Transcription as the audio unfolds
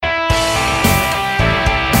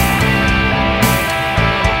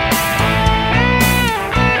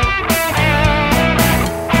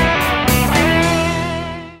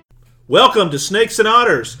Welcome to Snakes and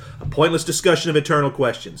Otters, a pointless discussion of eternal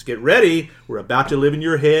questions. Get ready, we're about to live in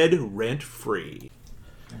your head rent-free.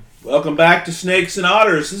 Welcome back to Snakes and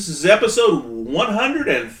Otters. This is episode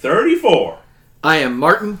 134. I am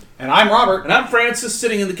Martin. And I'm Robert. And I'm Francis,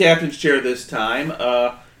 sitting in the captain's chair this time.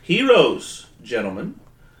 Heroes, gentlemen.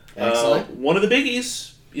 Excellent. One of the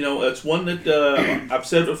biggies, it's one that I've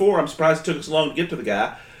said before, I'm surprised it took us long to get to the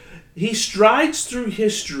guy. He strides through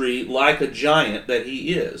history like a giant that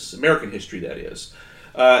he is. American history, that is.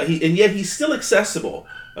 And yet he's still accessible.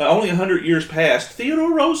 Only 100 years past.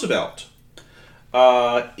 Theodore Roosevelt.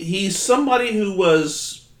 He's somebody who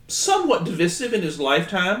was somewhat divisive in his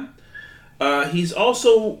lifetime. He's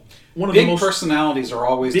also one of the most... Big personalities are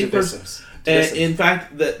always divisive. In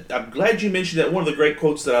fact, I'm glad you mentioned that. One of the great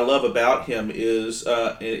quotes that I love about him is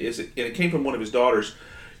and it came from one of his daughters.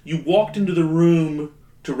 You walked into the room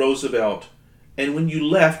to Roosevelt, and when you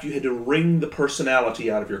left, you had to wring the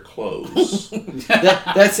personality out of your clothes.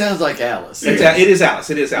 that sounds like Alice. It is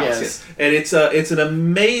Alice. It is Alice. Yes. And it's an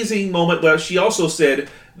amazing moment. Well, she also said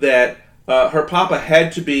that her papa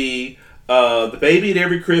had to be the baby at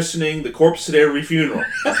every christening, the corpse at every funeral.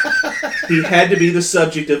 He had to be the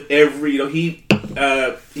subject of every.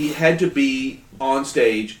 He had to be on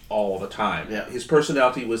stage all the time. Yeah. His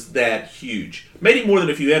personality was that huge. Made him more than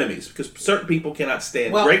a few enemies because certain people cannot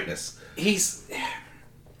stand greatness. He's,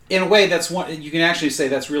 in a way, that's one. You can actually say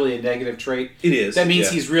that's really a negative trait. It is. That means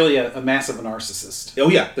he's really a massive narcissist. Oh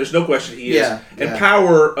yeah, there's no question he is. Yeah, And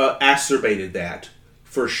power acerbated that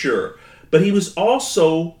for sure. But he was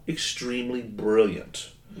also extremely brilliant.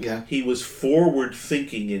 Yeah. He was forward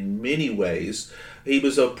thinking in many ways. He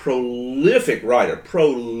was a prolific writer.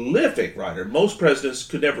 Most presidents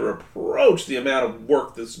could never approach the amount of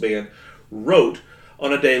work this man wrote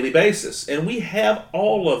on a daily basis. And we have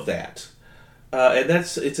all of that. And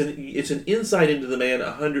it's an insight into the man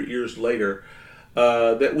 100 years later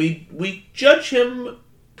that we judge him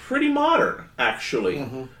pretty modern, actually.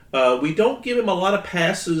 Mm-hmm. We don't give him a lot of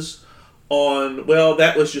passes on, well,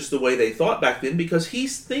 that was just the way they thought back then, because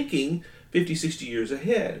he's thinking 50, 60 years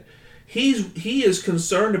ahead. He is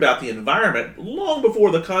concerned about the environment long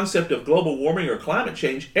before the concept of global warming or climate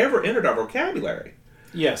change ever entered our vocabulary.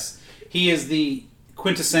 Yes. He is the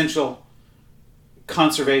quintessential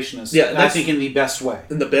conservationist. Yeah, I think in the best way.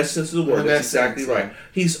 In the best sense of the word, that's exactly right.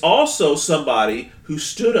 He's also somebody who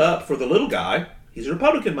stood up for the little guy. He's a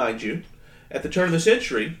Republican, mind you, at the turn of the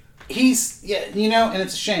century. And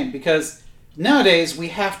it's a shame because nowadays we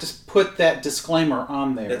have to put that disclaimer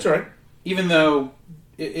on there. That's right. Even though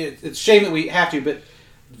it's a shame that we have to, but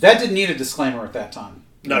that didn't need a disclaimer at that time.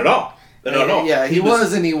 Not at all. Not at all. Yeah, he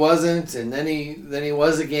was and he wasn't, and then he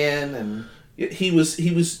was again, and he was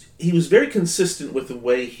very consistent with the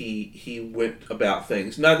way he went about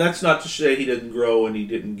things. Now, that's not to say he didn't grow and he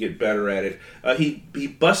didn't get better at it. He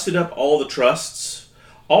busted up all the trusts.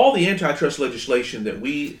 All the antitrust legislation that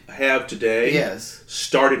we have today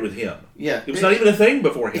started with him. Yeah. It was not even a thing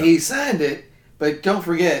before him. He signed it, but don't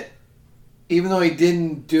forget, even though he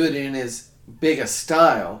didn't do it in his biggest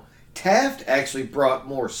style, Taft actually brought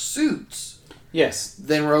more suits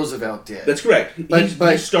than Roosevelt did. That's correct.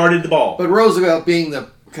 He started the ball. But Roosevelt, being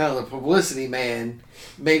the kind of the publicity man,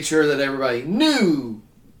 made sure that everybody knew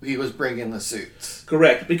he was bringing the suits.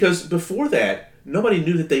 Correct, because before that, nobody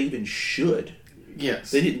knew that they even should.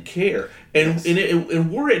 Yes. They didn't care.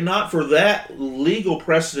 And were it not for that legal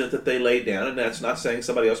precedent that they laid down, and that's not saying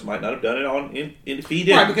somebody else might not have done it if he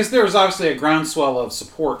did. Right, because there was obviously a groundswell of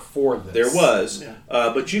support for this. There was. Yeah.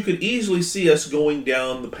 But you could easily see us going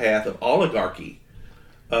down the path of oligarchy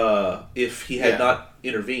if he had not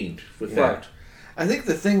intervened with that. I think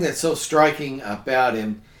the thing that's so striking about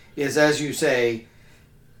him is, as you say,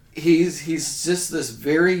 he's just this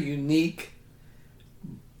very unique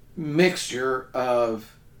mixture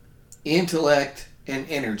of intellect and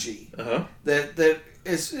energy that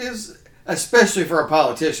is especially for a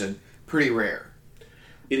politician pretty rare.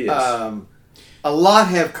 It is. A lot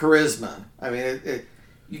have charisma. I mean,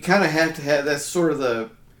 you kind of have to have, that's sort of the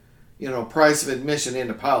price of admission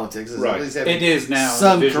into politics. Right. At least it is now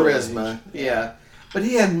some charisma. Yeah, but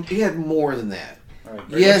he had more than that. Right.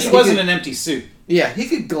 Yes, he wasn't an empty suit. Yeah, he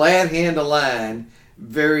could glad hand a line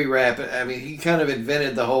very rapid. I mean, he kind of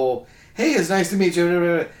invented the whole, hey, it's nice to meet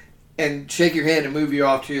you, and shake your hand and move you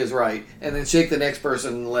off to his right, and then shake the next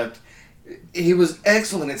person on the left. He was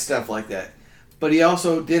excellent at stuff like that. But he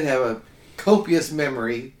also did have a copious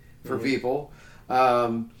memory for people,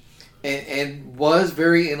 and was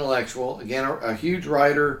very intellectual. Again, a huge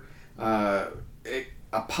writer, a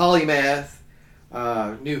polymath,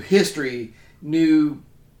 knew history, knew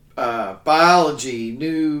biology,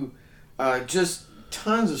 knew just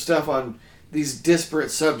tons of stuff on these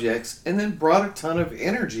disparate subjects, and then brought a ton of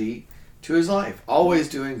energy to his life. Always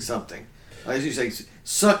doing something. As you say,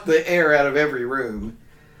 suck the air out of every room.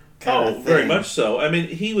 Very much so. I mean,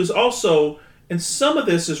 he was also, and some of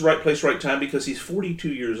this is right place, right time, because he's 42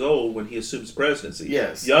 years old when he assumes presidency.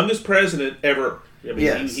 Yes. Youngest president ever. I mean,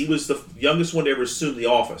 yes. he was the youngest one to ever assume the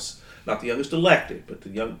office. Not the youngest elected, but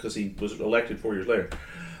because he was elected 4 years later.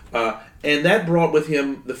 And that brought with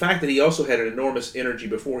him the fact that he also had an enormous energy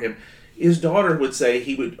before him. His daughter would say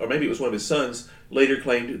he would, or maybe it was one of his sons, later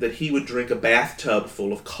claimed that he would drink a bathtub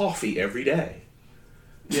full of coffee every day.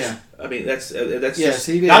 Yeah. I mean, that's yes, just...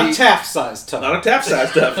 he did. Not a Taft-sized tub. Not a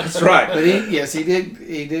Taft-sized tub, that's right. But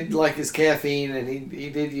he did like his caffeine, and he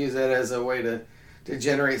did use that as a way to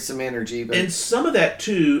generate some energy. But And some of that,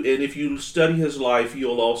 too, and if you study his life,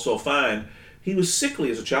 you'll also find he was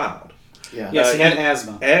sickly as a child. yeah. Yes, he had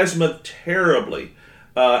asthma. Asthma terribly.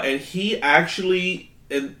 And he actually,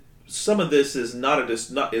 and some of this is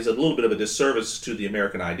is a little bit of a disservice to the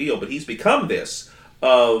American ideal, but he's become this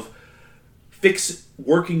of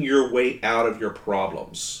working your way out of your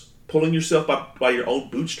problems, pulling yourself up by your own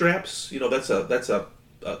bootstraps. You know, that's a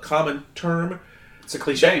common term. It's a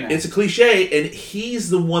cliche now. It's a cliche, and he's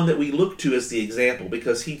the one that we look to as the example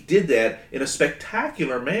because he did that in a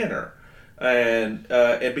spectacular manner, and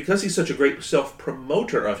because he's such a great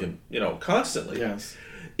self-promoter of him, you know, constantly. Yes.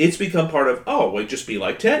 It's become part of, well, just be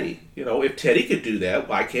like Teddy. You know, if Teddy could do that,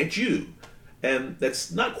 why can't you? And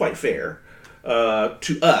that's not quite fair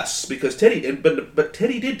to us because Teddy, but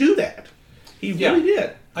Teddy did do that. He really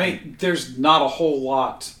did. I mean, there's not a whole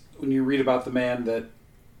lot when you read about the man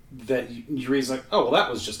that you read like, oh, well, that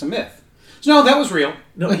was just a myth. So, no, that was real.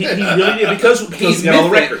 No, he really did because he got all the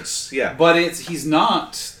records. Yeah, but he's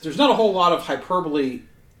not. There's not a whole lot of hyperbole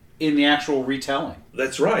in the actual retelling.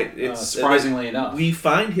 That's right. It's surprisingly enough, we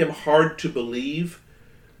find him hard to believe,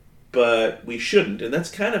 but we shouldn't, and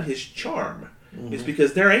that's kind of his charm. Mm-hmm. Is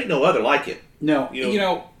because there ain't no other like it. No,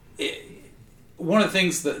 one of the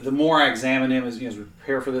things that the more I examine him as we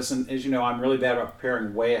prepare for this, and as you know, I'm really bad about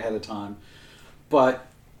preparing way ahead of time, but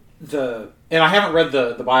and I haven't read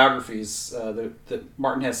the biographies that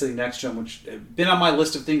Martin has sitting next to him, which have been on my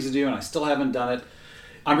list of things to do, and I still haven't done it.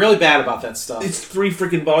 I'm really bad about that stuff. It's 3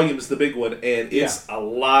 freaking volumes, the big one, and it's a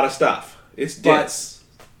lot of stuff. It's dense.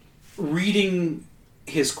 But reading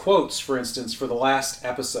his quotes, for instance, for the last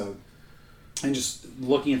episode, and just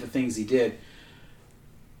looking at the things he did,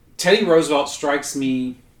 Teddy Roosevelt strikes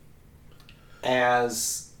me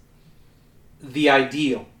as the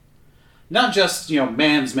ideal. Not just,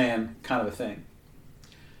 man's man kind of a thing.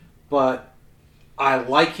 But I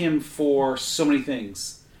like him for so many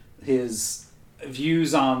things. His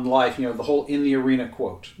views on life, the whole in the arena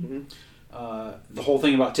quote. Mm-hmm. The whole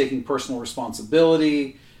thing about taking personal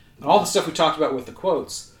responsibility, and all the stuff we talked about with the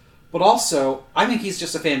quotes. But also, I think he's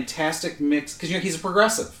just a fantastic mix, because he's a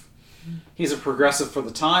progressive. He's a progressive for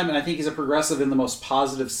the time, and I think he's a progressive in the most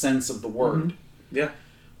positive sense of the word. Mm-hmm.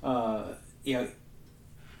 Yeah.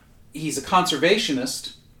 He's a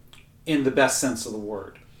conservationist in the best sense of the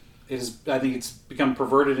word. I think it's become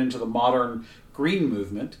perverted into the modern green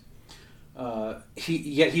movement.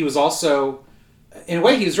 Yet he was also, in a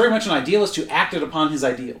way, he was very much an idealist who acted upon his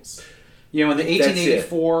ideals. In the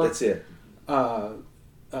 1884 That's it.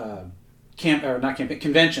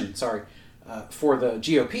 Convention, for the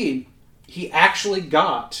GOP, he actually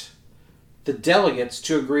got the delegates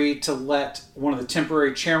to agree to let one of the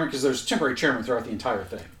temporary chairmen, because there's temporary chairman throughout the entire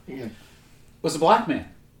thing, was a black man.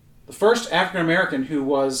 The first African American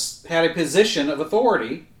who had a position of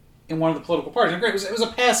authority in one of the political parties. And it was a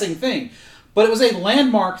passing thing, but it was a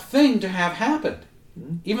landmark thing to have happened.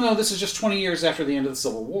 Mm-hmm. Even though this is just 20 years after the end of the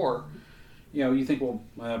Civil War, you think,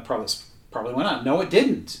 probably went on. No, it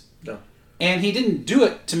didn't. No. And he didn't do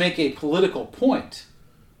it to make a political point.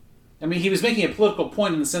 I mean, he was making a political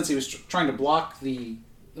point in the sense he was trying to block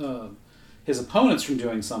his opponents from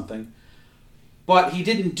doing something, but he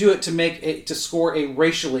didn't do it to score a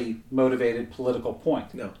racially motivated political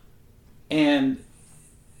point. No. And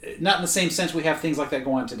not in the same sense we have things like that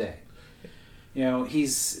go on today.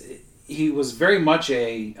 He was very much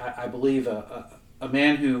I believe a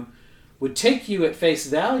man who would take you at face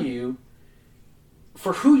value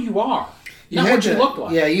for who you are, not what you look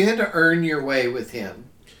like. Yeah, you had to earn your way with him.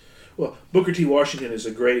 Well, Booker T. Washington is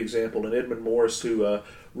a great example, and Edmund Morris, who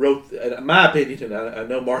wrote, in my opinion, and I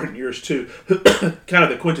know Martin yours too, kind of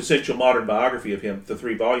the quintessential modern biography of him, the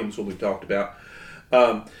 3 volumes when we've talked about,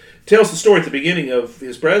 tells the story at the beginning of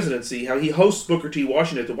his presidency, how he hosts Booker T.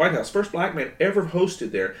 Washington at the White House, first black man ever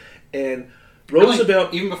hosted there, and Roosevelt...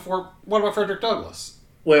 Really? Even before, what about Frederick Douglass?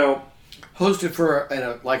 Well, hosted for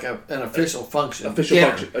an official function. A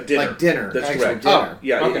dinner. Like dinner. That's actual correct. dinner.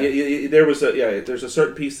 Yeah, Okay. there's a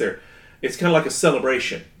certain piece there. It's kind of like a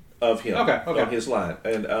celebration of him Okay. on his line.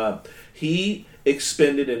 And he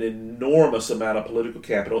expended an enormous amount of political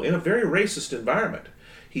capital in a very racist environment.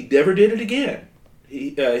 He never did it again.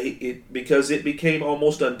 Because it became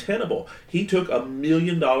almost untenable. He took $1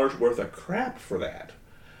 million worth of crap for that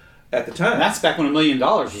at the time. And that's back when $1 million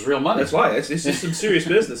was real money. That's right. This is some serious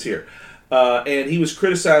business here. And he was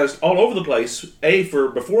criticized all over the place, for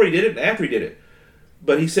before he did it and after he did it.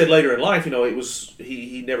 But he said later in life, it was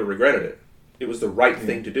he never regretted it. It was the right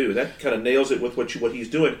thing to do. That kind of nails it with what he's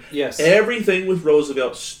doing. Yes. Everything with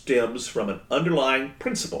Roosevelt stems from an underlying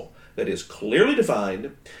principle that is clearly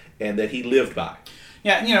defined and that he lived by.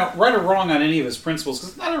 Yeah, right or wrong on any of his principles,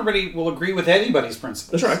 because not everybody will agree with anybody's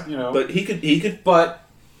principles. That's right. But he could. But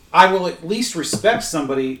I will at least respect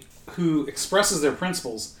somebody who expresses their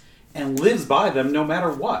principles and lives by them no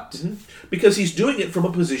matter what. Mm-hmm. Because he's doing it from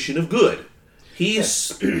a position of good. He's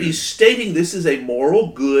stating this is a moral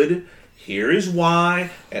good. Here is why,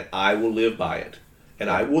 and I will live by it. And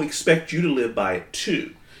I will expect you to live by it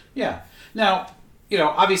too. Yeah. Now,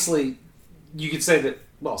 obviously, you could say that,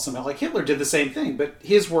 well, somebody like Hitler did the same thing, but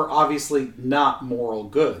his were obviously not moral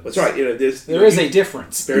goods. That's right. There is a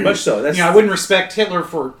difference. Very much so. I wouldn't respect Hitler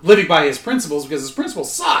for living by his principles because his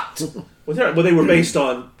principles sucked. Well, they were based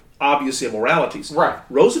on obvious immoralities. Right.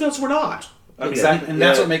 Roosevelt's were not. Exactly. And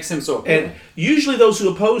that's what makes him so appealing. And usually those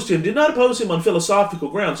who opposed him did not oppose him on philosophical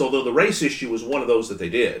grounds, although the race issue was one of those that they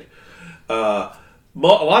did. A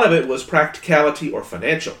lot of it was practicality or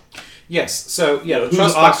financial. Yes. So, the whose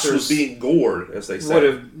trust ox busters was being gored, as they say. would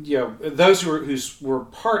have, those who were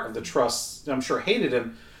part of the trusts, I'm sure, hated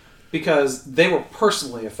him because they were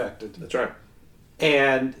personally affected. That's right.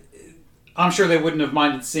 And I'm sure they wouldn't have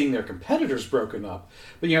minded seeing their competitors broken up.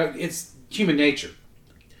 But, it's human nature.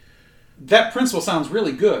 That principle sounds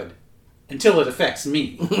really good until it affects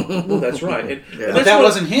me. Well, that's right. But that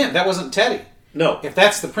wasn't him. That wasn't Teddy. No. If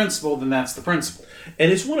that's the principle, then that's the principle.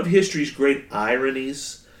 And it's one of history's great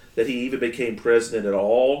ironies that he even became president at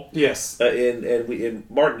all. Yes. And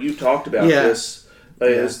Martin, you talked about this.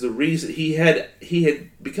 Is the reason he had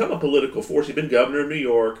become a political force. He'd been governor of New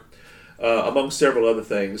York, among several other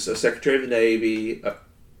things. Secretary of the Navy,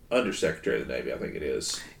 Undersecretary of the Navy, I think it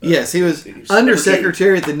is. Yes, he was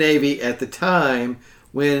Undersecretary of the Navy at the time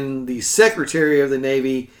when the Secretary of the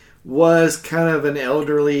Navy was kind of an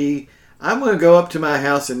elderly, I'm going to go up to my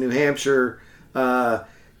house in New Hampshire,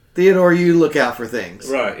 Theodore, you look out for things.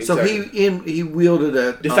 Right, exactly. So he wielded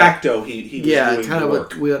a... De facto, he was doing kind the of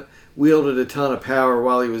work. Wielded a ton of power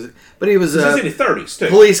while he was... But he was in his 30s, too.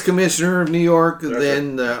 Police commissioner of New York. That's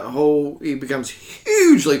then he becomes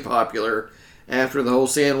hugely popular after the whole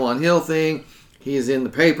San Juan Hill thing. He is in the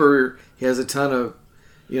paper. He has a ton of,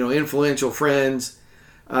 influential friends.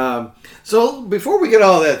 So before we get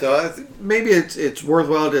all that, though, I think maybe it's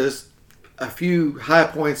worthwhile to just a few high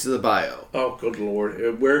points of the bio. Oh, good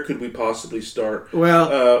Lord. Where could we possibly start?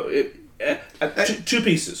 Well... two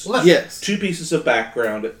pieces. Yes. 2 pieces of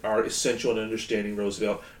background are essential in understanding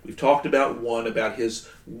Roosevelt. We've talked about one, about his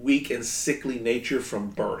weak and sickly nature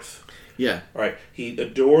from birth. Yeah. All right. He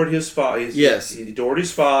adored his father. Yes. He adored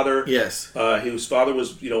his father. Yes. His father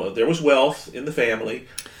was, there was wealth in the family.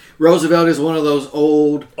 Roosevelt is one of those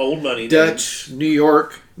old money Dutch names. New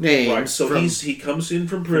York names. Right. So he comes in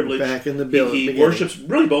from privilege. Back in the He worships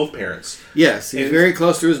really both parents. Yes. He's very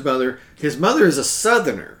close to his mother. His mother is a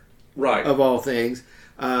Southerner. Right. Of all things.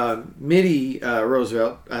 Mitty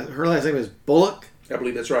Roosevelt, her last name is Bullock. I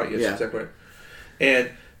believe that's right. Yes, yeah. Exactly right.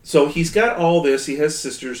 And so he's got all this. He has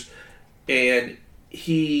sisters, and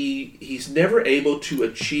he's never able to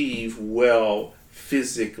achieve well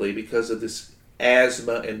physically because of this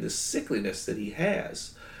asthma and this sickliness that he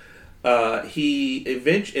has. He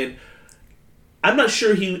eventually... And I'm not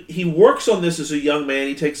sure he works on this as a young man.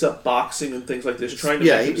 He takes up boxing and things like this, trying to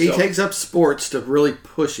make himself... he takes up sports to really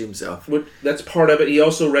push himself. That's part of it. He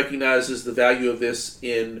also recognizes the value of this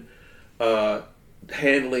in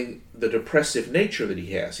handling the depressive nature that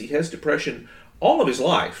he has. He has depression all of his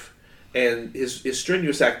life, and his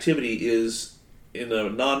strenuous activity is in a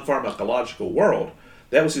non-pharmacological world.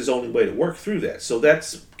 That was his only way to work through that. So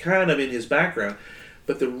that's kind of in his background.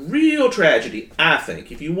 But the real tragedy, I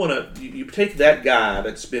think, if you want to, you take that guy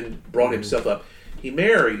that's brought himself up, he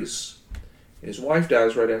marries, and his wife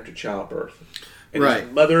dies right after childbirth. And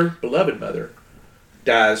his mother, beloved mother,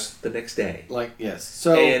 dies the next day.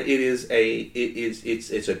 So, and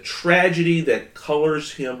it's a tragedy that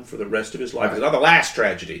colors him for the rest of his life. Right. It's not the last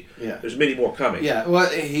tragedy. Yeah. There's many more coming. Yeah. Well,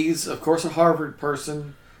 he's of course a Harvard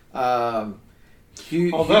person.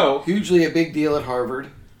 Although hugely a big deal at Harvard.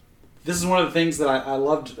 This is one of the things that I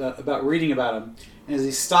loved about reading about him, is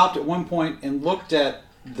he stopped at one point and looked at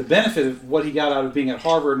the benefit of what he got out of being at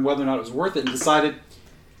Harvard and whether or not it was worth it, and decided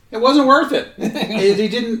it wasn't worth it. He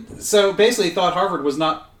didn't. So basically, he thought Harvard was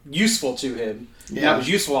not useful to him. Yeah. That was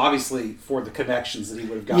useful, obviously, for the connections that he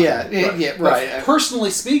would have gotten. Right. Personally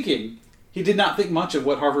speaking, he did not think much of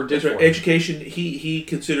what Harvard did for him. Education, he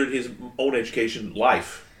considered his own education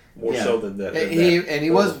life more so than that. He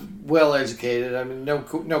was well educated. I mean,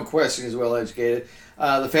 no question he's well educated.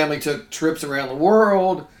 The family took trips around the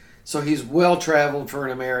world, so he's well traveled for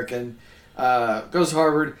an American. Goes to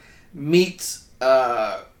Harvard, meets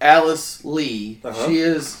Alice Lee. She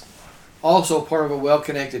is also part of a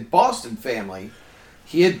well-connected Boston family.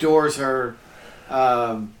 He adores her.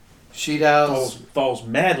 She does falls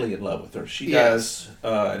madly in love with her. She does,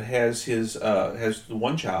 and has has the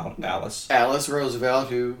one child, Alice. Alice Roosevelt,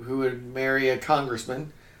 who would marry a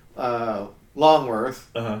congressman, Longworth.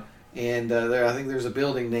 And I think there's a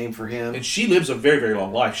building named for him. And she lives a very, very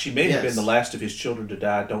long life. She may have been the last of his children to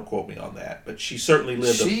die. Don't quote me on that, but she certainly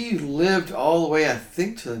lived. She lived all the way, I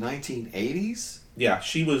think, to the 1980s. Yeah,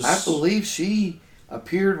 she was. I believe she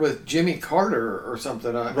appeared with Jimmy Carter or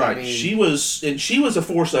something. Right. I mean, she was a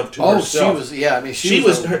force of to herself. She was. Yeah, I mean, she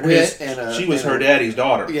was her, a wit and she was her daddy's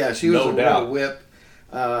daughter. Yeah, she was a real whip.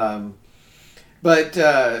 But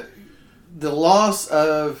the loss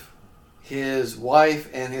of his wife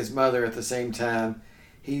and his mother at the same time,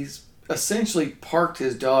 he's essentially parked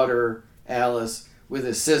his daughter Alice with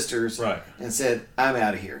his sisters, and said, "I'm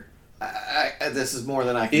out of here. This is more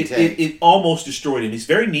than I can take." It almost destroyed him. He's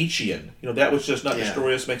very Nietzschean. That which does not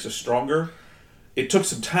destroy us makes us stronger. It took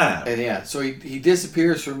some time. And so he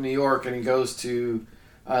disappears from New York and he goes to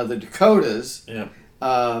the Dakotas. Yeah.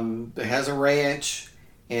 It has a ranch,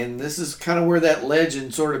 and this is kind of where that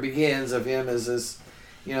legend sort of begins of him as this,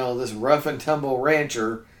 this rough and tumble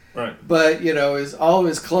rancher. Right. But all of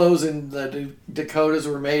his clothes in the Dakotas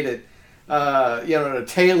were made at a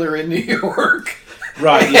tailor in New York.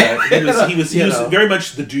 Right, yeah. He was very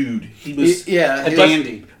much the dude. He was a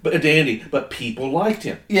dandy. But a dandy. But people liked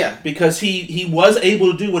him. Yeah. Because he was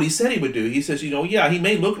able to do what he said he would do. He says, he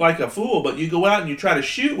may look like a fool, but you go out and you try to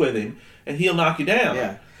shoot with him and he'll knock you down.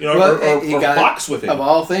 Yeah. Or box with him. Of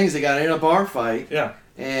all things, he got in a bar fight. Yeah.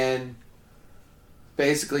 And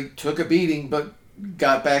basically took a beating but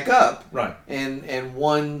got back up. Right. And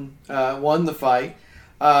won the fight.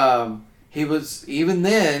 He was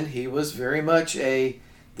very much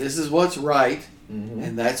this is what's right,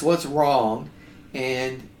 and that's what's wrong,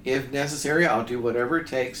 and if necessary, I'll do whatever it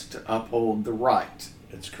takes to uphold the right.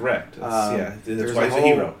 That's correct. That's there's why he's a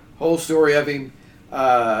hero. Whole story of him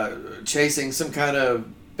chasing some kind of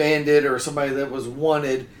bandit or somebody that was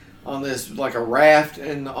wanted on this, like a raft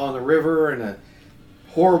on the river, and a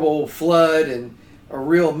horrible flood and a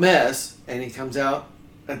real mess, and he comes out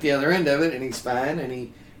at the other end of it, and he's fine, and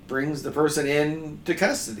he brings the person into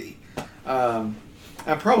custody. I'm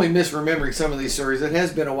probably misremembering some of these stories. It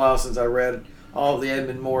has been a while since I read all of the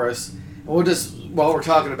Edmund Morris. And we'll just, while we're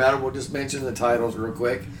talking about it, we'll just mention the titles real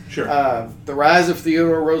quick. Sure. The Rise of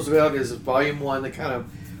Theodore Roosevelt is volume 1 that kind of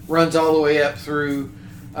runs all the way up through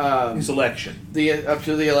his election. Up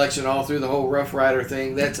to the election, all through the whole Rough Rider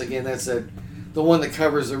thing. That's the one that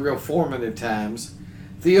covers the real formative times.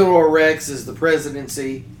 Theodore Rex is the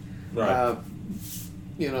presidency. Right.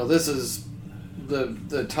 This is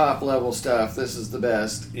the top level stuff. This is the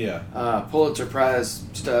best. Yeah. Pulitzer Prize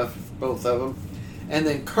stuff, both of them. And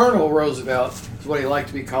then Colonel Roosevelt is what he liked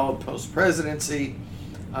to be called post-presidency.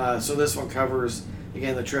 So this one covers,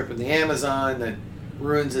 again, the trip in the Amazon that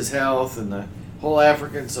ruins his health, and the whole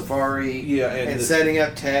African safari. Yeah, and setting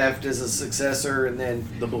up Taft as a successor, and then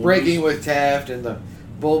the breaking with Taft, and the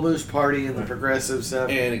Bull Moose Party and the progressive stuff.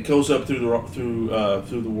 And it goes up through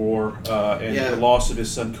the war and the loss of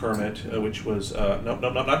his son Kermit, which was not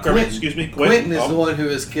Kermit. Quentin. Excuse me, Quentin is the one who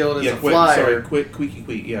is killed as a Quentin, flyer. Sorry,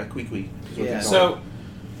 Queequeg. Yeah, Queequeg. Yeah. So,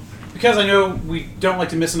 because I know we don't like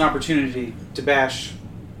to miss an opportunity to bash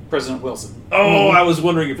President Wilson. Oh, I was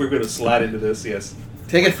wondering if we were going to slide into this. Yes.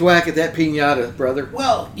 Take a thwack at that piñata, brother.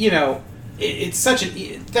 Well, it's such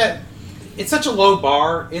a low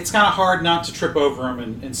bar. It's kind of hard not to trip over him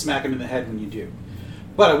and smack him in the head when you do.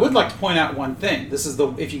 But I would like to point out one thing.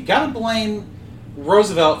 If you got to blame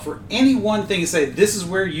Roosevelt for any one thing, to say this is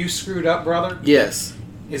where you screwed up, brother. Yes.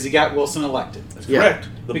 Is he got Wilson elected? That's correct.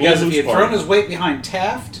 Because if he had thrown his weight behind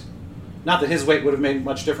Taft, not that his weight would have made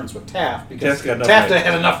much difference with Taft, because Taft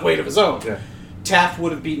had enough weight of his own. Yeah. Taft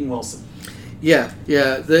would have beaten Wilson. Yeah.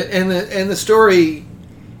 The story,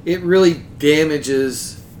 it really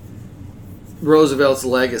damages Roosevelt's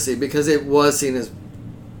legacy because it was seen as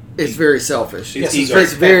it's very selfish. It's Yes, ego.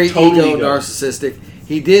 It's very Total ego narcissistic.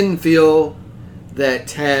 He didn't feel that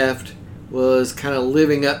Taft was kind of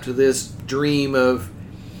living up to this dream of,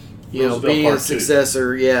 Roosevelt being a Part Two.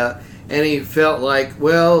 successor. Yeah, and he felt like,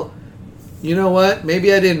 well, you know what?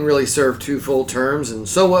 Maybe I didn't really serve 2 full terms, and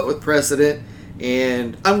so what with precedent?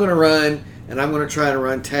 And I'm going to run, and I'm going to try to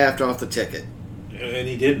run Taft off the ticket. And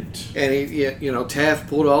he didn't. And Taft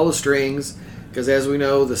pulled all the strings because, as we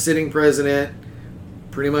know, the sitting president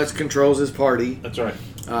pretty much controls his party. That's right.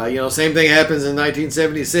 Same thing happens in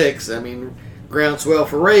 1976. I mean, groundswell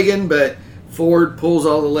for Reagan, but Ford pulls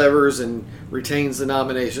all the levers and retains the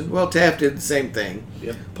nomination. Well, Taft did the same thing.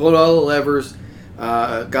 Yep. Pulled all the levers,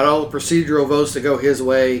 got all the procedural votes to go his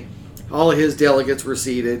way. All of his delegates were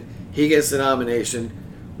seated. He gets the nomination.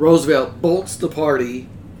 Roosevelt bolts the party,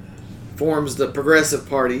 forms the Progressive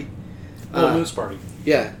Party. Bull Moose Party.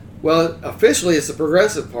 Yeah. Well, officially it's the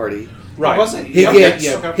Progressive Party. Right. Wasn't He Yeah, gets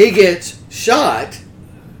yeah, okay. he gets shot,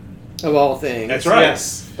 of all things. That's right.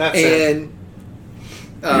 Yes, that's it.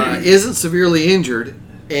 And isn't severely injured,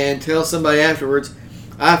 and tells somebody afterwards,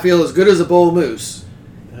 "I feel as good as a bull moose,"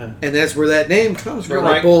 and that's where that name comes from, You're the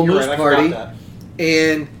right. Bull You're Moose right. I Party, forgot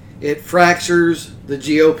and it fractures the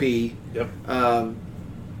GOP. Yep.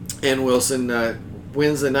 And Wilson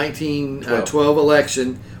wins the 1912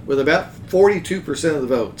 election with about 42% of the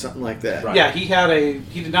vote, something like that. Right. that. Yeah,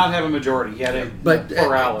 he did not have a majority. He had a But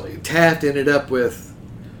plurality. Taft ended up with,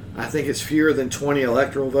 I think it's fewer than 20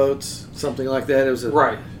 electoral votes, something like that. It was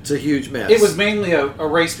Right. It's a huge mess. It was mainly a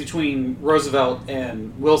race between Roosevelt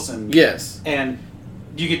and Wilson. Yes. And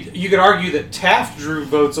you could argue that Taft drew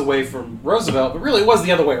votes away from Roosevelt, but really it was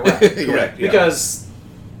the other way around. Correct. Yeah. Because,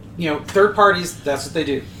 third parties, that's what they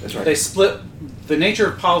do. That's right. They split. The nature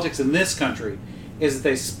of politics in this country is that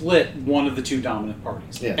they split one of the 2 dominant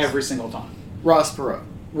parties Yes. every single time. Ross Perot.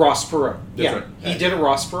 Ross Perot. That's Yeah, right. he did a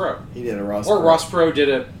Ross Perot. He did a Ross Or Perot. Ross Perot did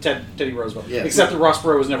a Teddy Roosevelt. Yes. Except that Ross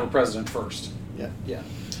Perot was never president first. Yeah. Yeah.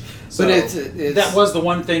 So But it's that was the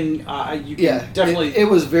one thing you can Yeah, definitely. It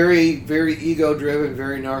was very, very ego-driven,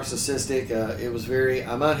 very narcissistic. It was very,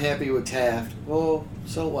 I'm unhappy with Taft. Well,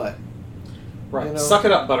 so what? right. Suck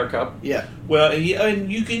it up, Buttercup. Yeah. Well, and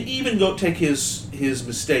you can even go take his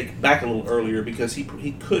mistake back a little earlier because he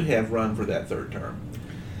could have run for that 3rd term,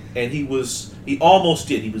 and he almost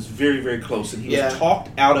did. He was very, very close, and he was talked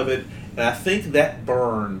out of it. And I think that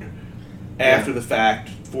burned after the fact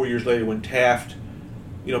 4 years later when Taft,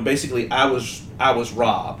 basically I was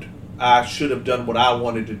robbed. I should have done what I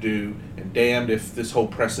wanted to do, and damned if this whole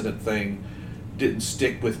precedent thing didn't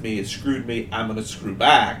stick with me. It screwed me. I'm going to screw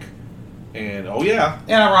back. And oh yeah,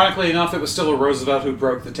 And ironically enough, it was still a Roosevelt who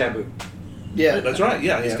broke the taboo. Yeah. that's right.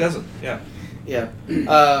 Yeah, his cousin. Yeah. Yeah.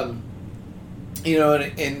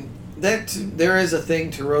 And that there is a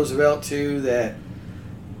thing to Roosevelt too that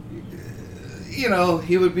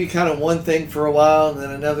he would be kind of one thing for a while and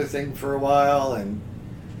then another thing for a while, and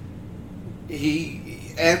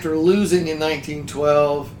he, after losing in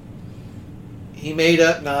 1912, he made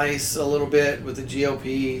up nice a little bit with the GOP.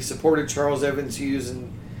 He supported Charles Evans Hughes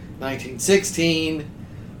in 1916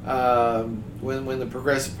 when the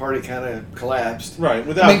Progressive Party kind of collapsed. Right.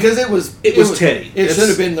 Without. I mean, because it was Teddy. It should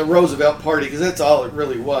have been the Roosevelt Party because that's all it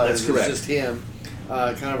really was. That's It correct. was just him,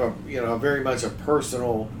 kind of a very much a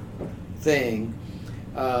personal thing.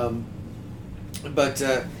 But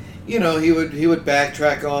he would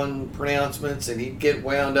backtrack on pronouncements, and he'd get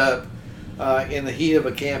wound up in the heat of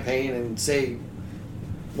a campaign and say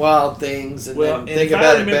wild things, and then think if I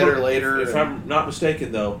about it remember- better later. If I'm not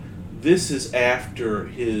mistaken, though, this is after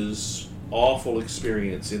his awful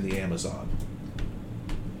experience in the Amazon.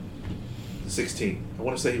 16. I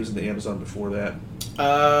want to say he was in the Amazon before that.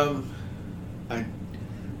 I'm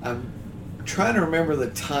trying to remember the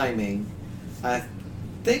timing. I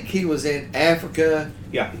think he was in Africa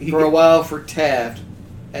Yeah. for a while for Taft,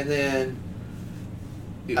 and then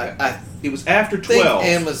I it was after think 12.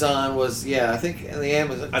 Amazon was I think in the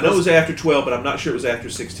Amazon. I know it was after 12, but I'm not sure it was after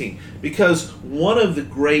 16. Because one of the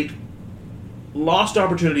great lost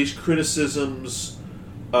opportunities, criticisms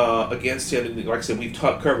against him, and like I said, we've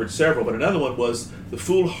covered several, but another one was the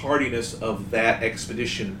foolhardiness of that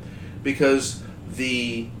expedition, because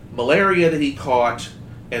the malaria that he caught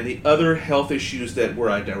and the other health issues that were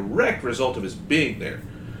a direct result of his being there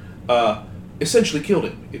essentially killed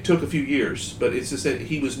him. It took a few years, but it's just that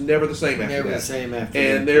he was never the same after Never that. the same after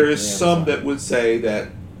And the there is Amazon. some that would say that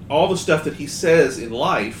all the stuff that he says in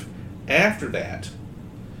life after that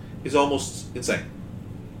is almost insane.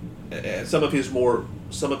 Some of his more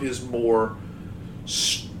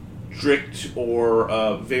strict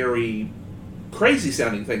or very crazy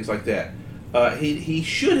sounding things like that He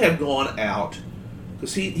should have gone out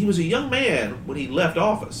because he was a young man when he left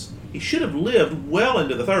office. He should have lived well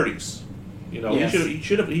into the 30s. You know, Yes. he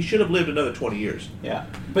should have lived another 20 years. Yeah,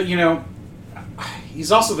 but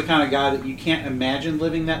he's also the kind of guy that you can't imagine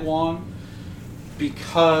living that long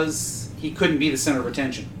because he couldn't be the center of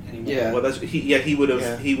attention anymore. Yeah. Well, he would have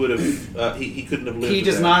Yeah. he couldn't have lived. He to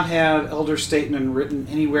does that. not have elder statesman written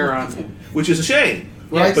anywhere on him. Which is a shame.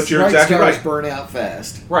 Right, But you're right exactly stars right. burn out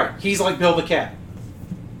fast. Right, he's like Bill the Cat.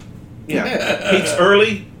 Yeah, peaks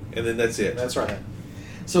early, and then that's it. That's right.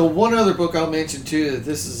 So one other book I'll mention too. That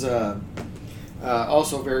this is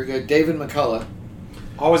also very good. David McCullough.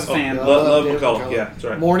 Always a fan. yeah. Love David McCullough. Yeah, that's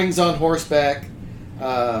right. Mornings on Horseback.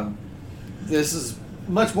 This is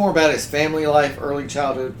much more about his family life, early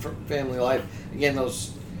childhood family life. Again,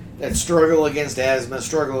 that struggle against asthma,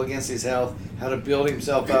 struggle against his health, how to build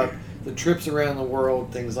himself up, the trips around the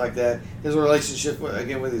world, things like that. His relationship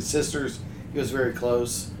with his sisters, he was very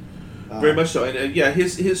close. Very much so, and yeah,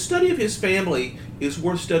 his study of his family is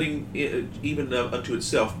worth studying even unto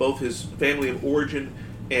itself. Both his family of origin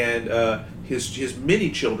and his many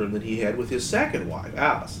children that he had with his second wife,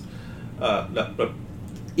 Alice.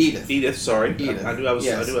 Edith. Sorry, Edith. I knew I was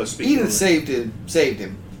speaking. Edith wrong. saved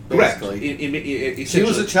him. Correct. Basically, she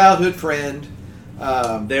was a childhood friend.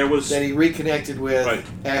 There was that he reconnected with Right.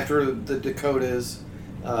 after the Dakotas,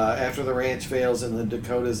 after the ranch fails in the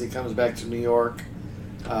Dakotas. He comes back to New York,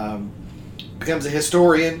 becomes a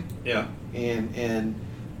historian, yeah. and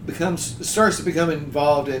starts to become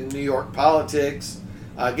involved in New York politics.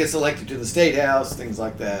 Gets elected to the state house, things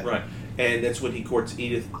like that. Right, and that's when he courts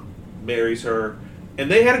Edith, marries her,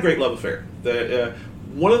 and they had a great love affair.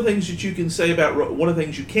 One of the things that you can say about one of the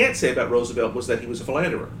things you can't say about Roosevelt was that he was a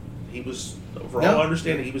philanderer. He was, for all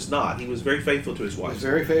understanding, he was not. He was very faithful to his He wife. was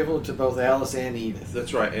very faithful to both Alice and Edith.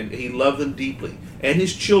 That's right, and he loved them deeply, and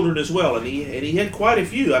his children as well. And he had quite a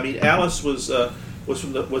few. I mean, Alice was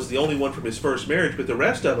the only one from his first marriage, but the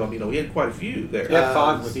rest of them, he had quite a few there. He had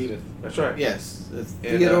 5 with Edith. That's right. Yes, it's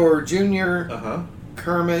And, Theodore Jr., Uh-huh.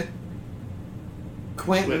 Kermit,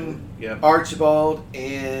 Quentin, Quentin, yeah. Archibald,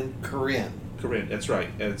 and Corinne. Corinne, that's right.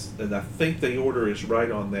 And I think the order is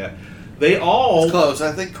right on that. They all... It's close.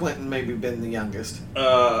 I think Quentin maybe been the youngest.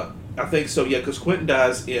 I think so, yeah, because Quentin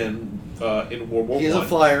dies in World War He's I. a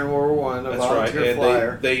flyer in World War I, a That's right, volunteer and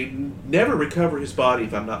flyer. they never recover his body,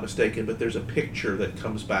 if I'm not mistaken, but there's a picture that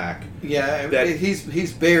comes back. Yeah, that-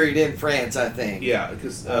 he's buried in France, I think. Yeah,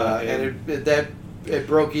 because... and it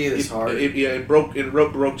broke Edith's heart. It broke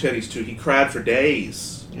Teddy's too. He cried for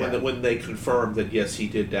days Yeah. when they confirmed that yes, he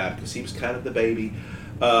did die because he was kind of the baby.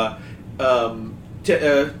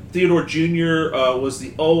 Theodore Jr. Was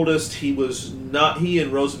the oldest. He was not. He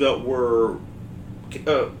and Roosevelt were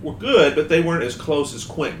good, but they weren't as close as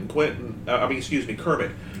Quentin.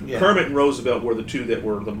 Kermit. Yeah. Kermit and Roosevelt were the two that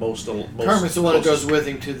were the most. Kermit's the one that closest goes with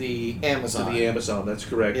him to the Amazon. to the Amazon. That's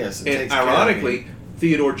correct. Yes, and and takes care of ironically,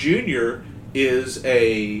 Theodore Jr. is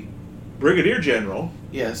a brigadier general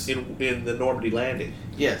Yes. in the Normandy landing.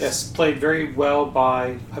 Yes. Yes, played very well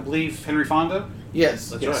by, I believe, Henry Fonda. Yes.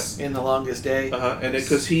 That's Yes. In The Longest Day. And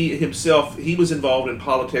because he was involved in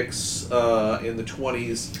politics in the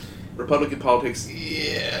 20s, Republican politics,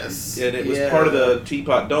 Yes. and it was part of the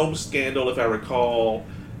Teapot Dome scandal, if I recall.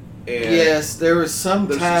 And Yes, there was some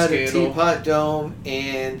There's tie a to scandal. Teapot Dome,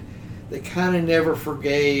 and they kind of never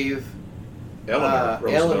forgave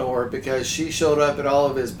Eleanor because she showed up at all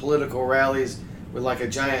of his political rallies with like a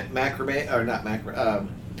giant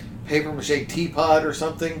paper mache teapot or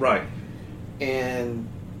something. Right. And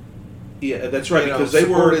Yeah, that's right, because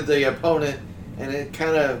supported the opponent, and it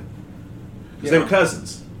kind of they were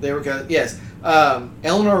cousins. They were yes.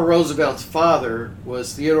 Eleanor Roosevelt's father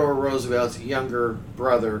was Theodore Roosevelt's younger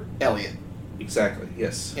brother, Elliot, Exactly.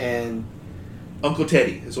 Yes. and Uncle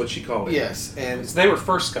Teddy is what she called him. yes, and So they were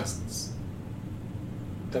first cousins.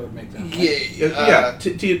 That would make them.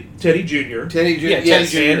 Teddy Jr. Teddy Jr. Yeah,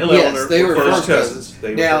 yes, Teddy and Jr. Eleanor yes, they were first cousins. cousins.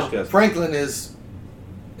 They were Now first cousins. Franklin is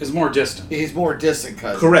Is more distant. he's more distant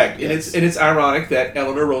cousin. Correct, Yes. and it's ironic that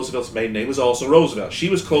Eleanor Roosevelt's maiden name was also Roosevelt. She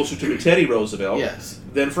was closer to Teddy Roosevelt Yes.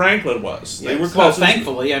 than Franklin was. They Yes. were Well, closer.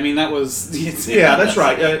 thankfully, I mean that was. Yeah, that's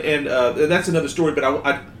right, and that's another story. But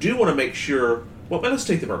I do want to make sure. Well, let's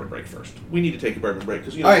take the bourbon break first. We need to take a bourbon break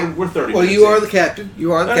because All right. we're 30 Well, minutes you are in. the captain.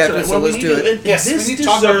 You are the That's captain. right. So Well, we let's need do to- it. and Yes, this we need to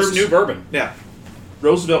talk about this deserves- new bourbon. Now,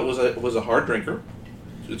 Roosevelt was a hard drinker.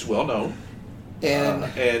 It's well known, And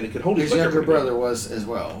and it could hold his liquor younger pretty good. brother was as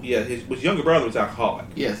well. Yeah, his younger brother was alcoholic.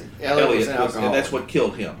 Yes, Elliot was an and alcoholic. that's what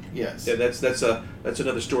killed him. Yes. Yeah, that's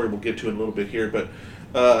another story we'll get to in a little bit here. But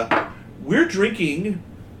we're drinking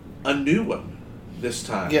a new one this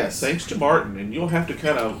time. Yes. Thanks to Martin, and you'll have to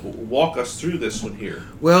kind of walk us through this one here.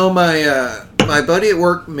 Well, my buddy at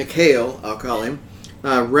work, Mikhail, I'll call him,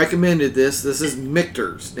 recommended this. This is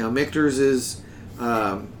Michter's. Now, Michter's is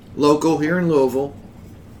local here in Louisville.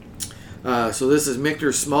 So this is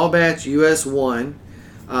Michter's Small Batch US 1.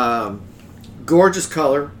 Gorgeous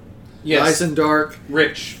color. Yes. Nice and dark.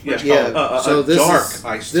 Rich. Yes, Yeah. So this dark is,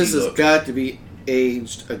 iced this tea has look. got to be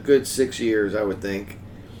aged a good 6 years, I would think.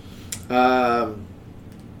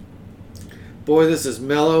 Boy, this is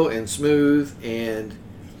mellow and smooth, and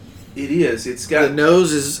It is. It's the got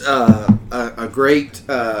nose is a great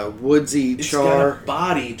woodsy it's char. got a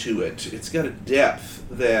body to it. It's got a depth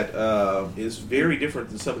that is very different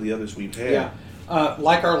than some of the others we've had. Yeah.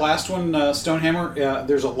 Like our last one, Stonehammer,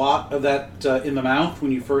 there's a lot of that in the mouth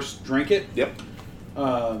when you first drink it. Yep.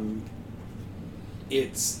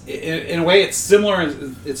 It's in a way it's similar.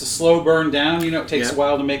 It's a slow burn down. It takes Yeah. a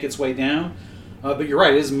while to make its way down. But you're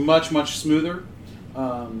right. It is much smoother.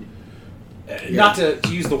 Not to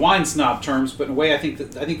use the wine snob terms, but in a way, I think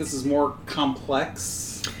this is more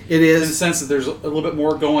complex It in the is. sense that there's a little bit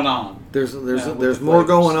more going on. There's with there's the more flavors.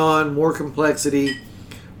 going on, more complexity,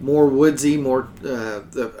 more woodsy, more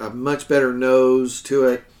a much better nose to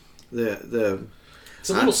it. The It's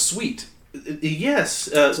a little sweet. Yes,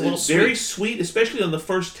 It's a little very sweet, especially on the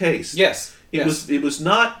first taste. Yes. It was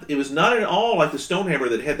not at all like the Stonehammer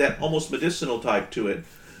that had that almost medicinal type to it.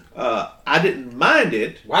 I didn't mind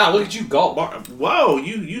it. Wow, look at you gulp. Whoa,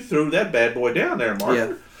 you threw that bad boy down there, Mark.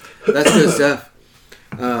 yeah, that's good stuff.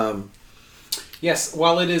 Yes,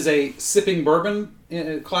 while it is a sipping bourbon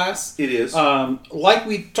class, It is. like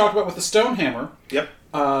we talked about with the Stonehammer, Yep.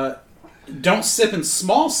 don't sip in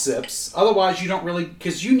small sips. Otherwise, you don't really,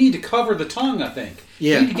 because you need to cover the tongue. I think.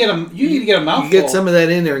 Yeah. You need to get a mouthful. You get some of that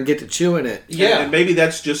in there and get to chewing it. Yeah. And maybe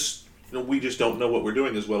that's just we just don't know what we're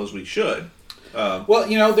doing as well as we should. Well,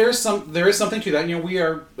 there is something to that. We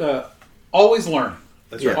are always learning.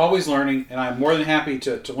 That's Yeah. right. Always learning, and I'm more than happy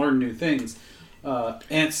to learn new things. And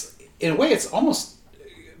it's in a way, it's almost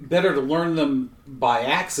better to learn them by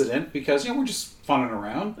accident because we're just funning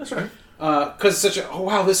around. That's right. Because it's such a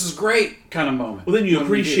wow, this is great kind of moment. Well, then you when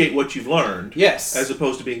we do. appreciate what you've learned. Yes. As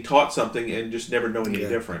opposed to being taught something and just never knowing any Yeah.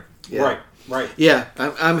 different. Yeah. Right. Yeah,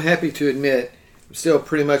 I'm happy to admit I'm still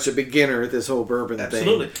pretty much a beginner at this whole bourbon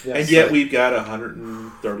Absolutely. thing. Yes. And yet we've got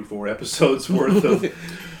 134 episodes worth of.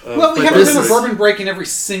 Well, we but haven't this been a is- bourbon break in every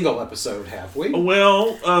single episode, have we?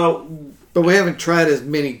 Well, But we haven't tried as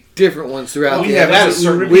many different ones throughout we the have that is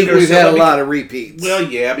episode. certain. We've had a ourselves- lot of repeats. Well,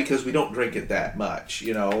 yeah, because we don't drink it that much.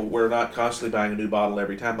 We're not constantly buying a new bottle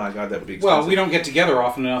every time. My God, that would be expensive. Well, we don't get together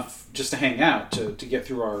often enough just to hang out to get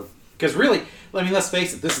through our. Because really, let's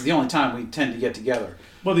face it, this is the only time we tend to get together.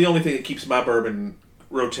 Well, the only thing that keeps my bourbon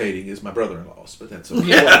rotating is my brother-in-law's, but that's okay.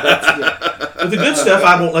 Yeah. But the good stuff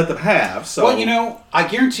I won't let them have. So. Well, I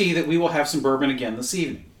guarantee that we will have some bourbon again this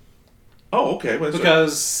evening Oh, okay. Well,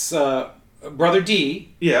 because Brother D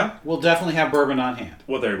yeah. will definitely have bourbon on hand.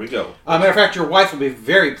 Well, there we go. Matter of fact, your wife will be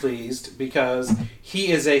very pleased because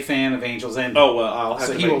he is a fan of Angel's Envy. Oh well, I'll have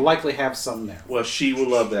so to. he will likely have some there. Well, she will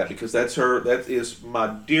love that because that's her. That is my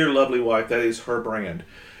dear, lovely wife. That is her brand,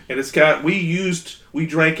 and it's got. We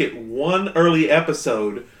drank it one early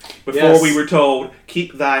episode before Yes. we were told,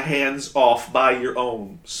 "Keep thy hands off by your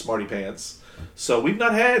own, smarty pants." So we've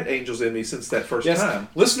not had Angels Envy since that first Yes, time.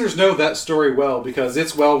 listeners know that story well because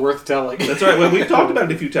it's well worth telling. That's right. Well, we've talked about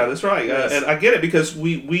it a few times. That's right, Yes. and I get it because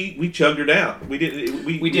we chugged her down. We didn't.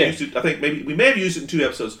 We did. Used it, I think maybe we may have used it in 2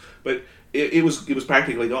 episodes, but it was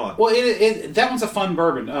practically gone. Well, that one's a fun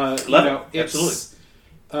bourbon. Love it.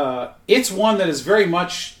 Absolutely. It's one that is very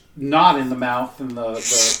much not in the mouth and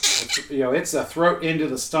it's a throat into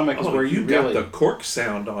the stomach is Oh, where you got really. the cork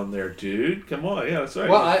sound on there, dude. Come on, yeah, that's right.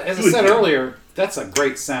 Well, as I Do it said again. earlier, that's a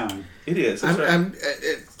great sound. It is. That's right. I'm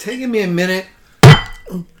it's taking me a minute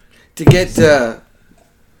to get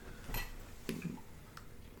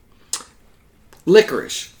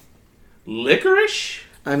licorice. Licorice?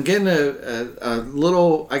 I'm getting a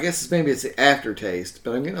little. I guess maybe it's the aftertaste,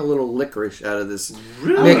 but I'm getting a little licorice out of this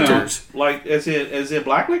Really? Michter's. Like as in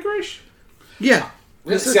black licorice? Yeah,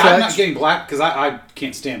 just a See, I'm not touch. getting black because I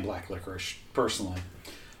can't stand black licorice personally.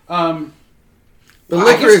 The I guess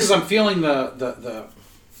licorice. because I'm feeling the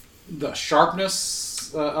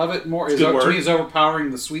sharpness of it more. It's a good To word. me, is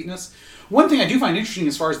overpowering the sweetness. One thing I do find interesting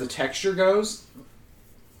as far as the texture goes,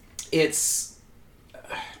 it's.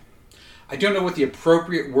 I don't know what the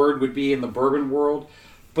appropriate word would be in the bourbon world,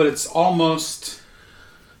 but it's almost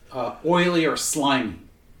oily or slimy.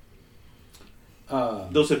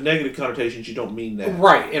 Those have negative connotations. You don't mean that.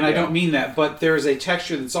 Right, and I Yeah. don't mean that, but there's a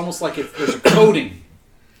texture that's almost like if there's a coating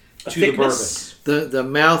A to the bourbon. thickness? the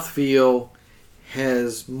mouthfeel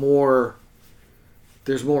has more.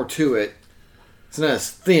 There's more to it. It's not as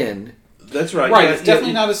thin. That's right. Right, Yeah, it's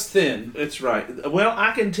definitely not as thin. That's right. Well,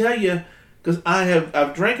 I can tell you because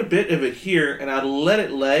I've drank a bit of it here, and I let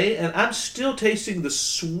it lay, and I'm still tasting the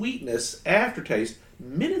sweetness aftertaste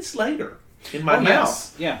minutes later in my mouth.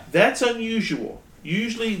 Yes. Yeah. That's unusual.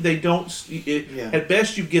 Usually they don't. At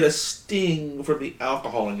best, you get a sting from the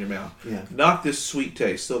alcohol in your mouth. Yeah. Not this sweet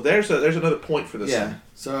taste. So there's another point for this. Yeah. One.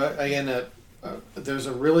 So again, there's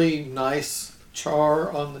a really nice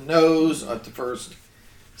char on the nose at the first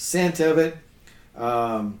scent of it,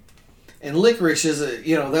 and licorice is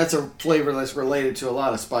that's a flavor that's related to a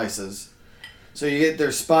lot of spices. So you get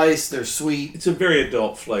their spice, their sweet. It's a very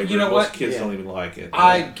adult flavor. You know Most what? kids Yeah. don't even like it.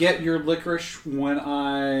 I get your licorice when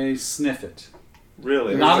I sniff it.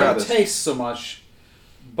 Really? Not Try in this. taste so much,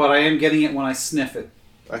 but I am getting it when I sniff it.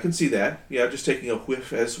 I can see that. Yeah, just taking a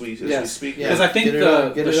whiff as we speak. Yeah. Because I think Get it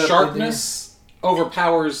up the in there. sharpness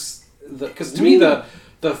overpowers the. Because to me the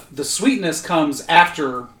sweetness comes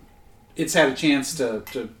after it's had a chance to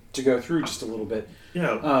go through just a little bit.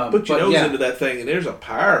 Yeah, put your but nose yeah. into that thing, and there's a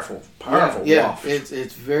powerful Yeah, waft. it's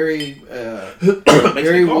very Makes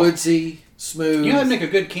very me cough. woodsy, smooth. You know, that'd make a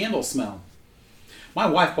good candle smell. My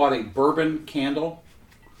wife bought a bourbon candle.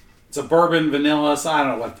 It's a bourbon vanilla. So I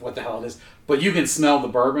don't know what the hell it is, but you can smell the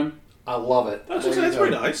bourbon. I love it. That's There you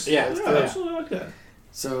very go. nice. Yeah, I it's good. absolutely like that.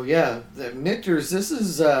 So yeah, the Michter's. This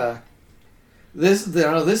is this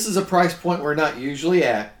is a price point we're not usually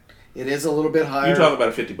at. It is a little bit higher. You're talking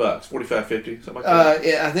about $50, 45, 50, something like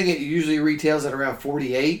that. I think it usually retails at around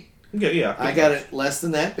 48. Yeah. I got it less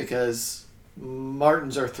than that because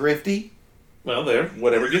Martins are thrifty. Well, there,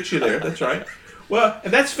 whatever gets you there. That's right. Well,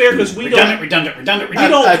 and that's fair because we redundant. we don't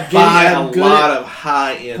I'm buy a good lot at of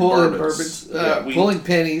high-end Pulling bourbons. pulling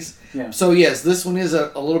pennies. Yeah. So yes, this one is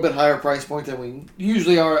a little bit higher price point than we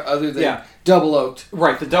usually are, other than Yeah. double oaked.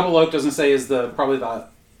 Right, the double oak doesn't say is probably the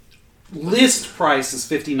list price is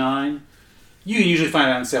 $59. You can usually find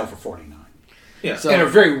it on sale for $49. Yeah. So- In a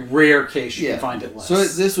very rare case, you can find it less. So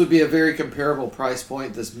this would be a very comparable price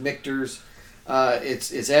point. This Michter's,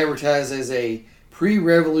 it's advertised as a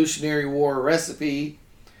pre-Revolutionary War recipe,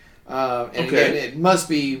 and again, it must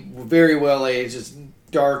be very well aged. It's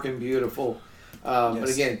dark and beautiful, but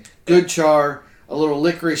Yes. again, good char, a little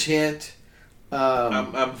licorice hint.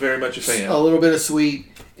 I'm very much a fan. A little bit of sweet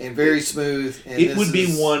and very smooth. And It would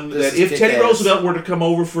be one this that is if Teddy kick-ass. Roosevelt were to come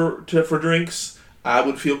over for drinks, I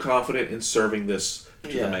would feel confident in serving this to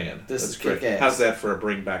the man. this That's is great. kick-ass. How's that for a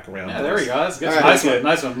bring back around? yeah, there we go. That's good. All right, Nice okay. one.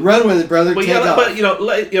 Nice one. Run with it, brother. But Take yeah, off.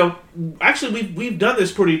 but actually we've done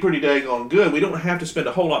this pretty daggone good. We don't have to spend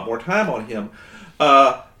a whole lot more time on him.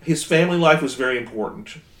 His family life was very important.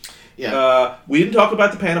 Yeah. We didn't talk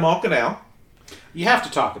about the Panama Canal. You have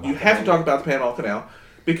to talk about You that. have to talk about the Panama Canal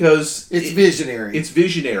because It's visionary. It's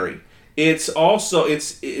visionary. It's also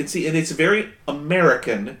it's very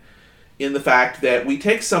American in the fact that we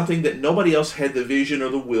take something that nobody else had the vision or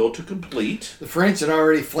the will to complete. The French had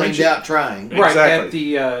already flamed French- out trying. Right,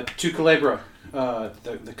 Exactly. at the Tucalebra,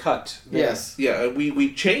 the cut. there. Yes. Yeah,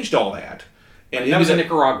 we changed all that, And that was in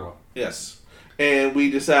Nicaragua. Yes. And we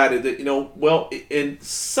decided that, and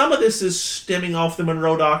some of this is stemming off the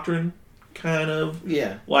Monroe Doctrine, kind of.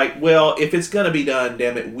 Yeah. Like, well, if it's going to be done,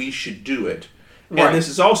 damn it, we should do it. Right. And this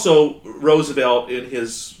is also Roosevelt in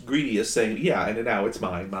his greediest saying, yeah, and now it's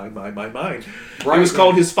mine. Right. It was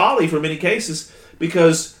called his folly for many cases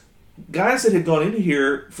because guys that had gone into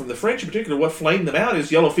here, from the French in particular, what flamed them out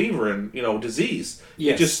is yellow fever and, disease.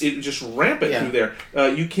 Yes. It just rampant Yeah. through there.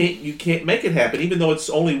 You can't make it happen, even though it's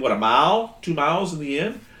only, 2 miles in the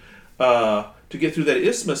end to get through that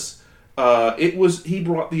isthmus. He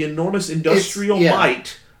brought the enormous industrial yeah.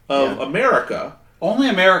 might of Yeah. America. Only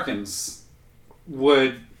Americans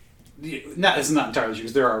would. It's not entirely true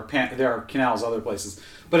because there are canals other places,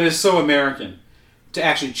 but it is so American to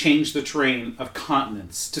actually change the train of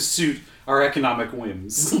continents to suit our economic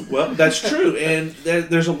whims. Well, that's true, and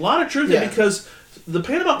there's a lot of truth in Yeah. it because the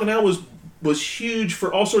Panama Canal was huge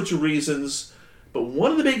for all sorts of reasons, but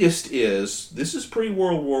one of the biggest is this is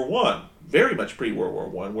pre-World War I, very much pre-World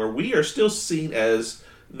War I, where we are still seen as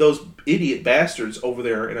those idiot bastards over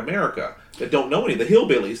there in America that don't know any, the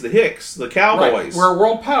hillbillies, the hicks, the cowboys. Right. We're a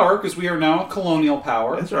world power because we are now a colonial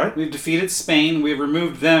power. That's right. We've defeated Spain. We've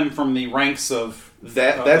removed them from the ranks of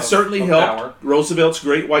That certainly of helped. power. Roosevelt's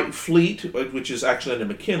Great White Fleet, which is actually under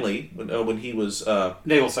McKinley when he was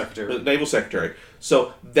Naval Secretary. Naval Secretary.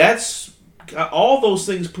 So that's all those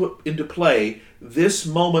things put into play. This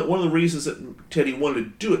moment, one of the reasons that Teddy wanted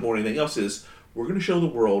to do it more than anything else is we're going to show the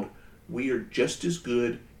world we are just as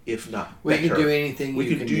good, if not We better. can do anything We you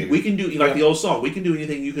can can do. do. We can do like the old song. We can do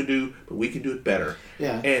anything you can do, but we can do it better.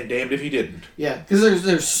 Yeah. And damned if you didn't. Yeah, because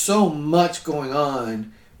there's so much going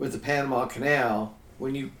on with the Panama Canal.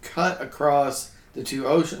 When you cut across the two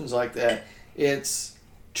oceans like that, it's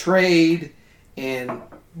trade and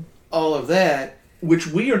all of that. Which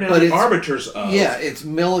we are now But the it's- arbiters of. Yeah, it's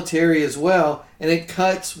military as well, and it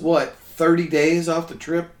cuts 30 days off the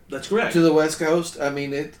trip That's correct. to the West Coast. I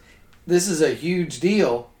mean, this is a huge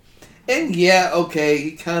deal. And yeah, okay,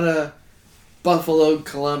 he kind of buffaloed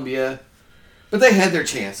Colombia, but they had their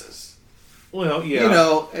chances. Well, yeah. You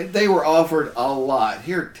know, they were offered a lot.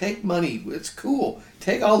 Here, take money. It's cool.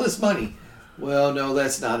 Take all this money. Well, no,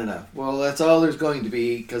 that's not enough. Well, that's all there's going to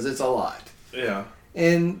be because it's a lot. Yeah.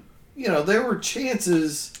 And, you know, there were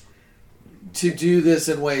chances to do this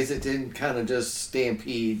in ways that didn't kind of just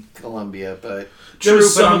stampede Colombia, but There True,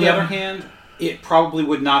 was but some on the that- other hand, it probably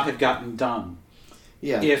would not have gotten done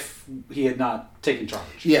yeah. if he had not taken charge.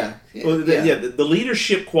 Yeah. Well, the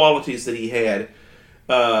leadership qualities that he had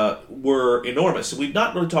were enormous. We've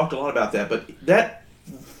not really talked a lot about that, but that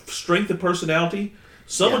strength of personality,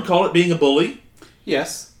 some would call it being a bully,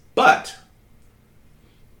 Yes. but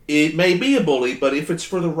it may be a bully, but if it's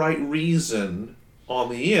for the right reason on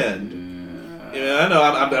the end. Yeah, I know.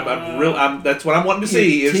 I'm that's what I'm wanting to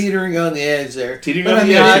see. You're Is teetering on the edge there. Teetering But on I the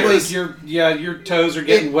mean, edge. it was, Your toes are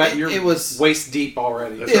getting It- wet. it- And you're it was- waist deep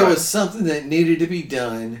already. That's it right. was something that needed to be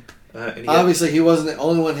done. and he had- Obviously, he wasn't the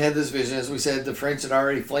only one who had this vision. As we said, the French had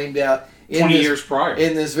already flamed out 20 years prior.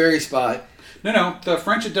 in this very spot. No, the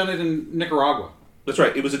French had done it in Nicaragua. that's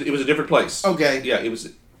right. It was a different place. Okay. Yeah, it was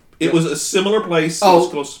a similar place. Oh. It was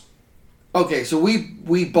close. Okay, so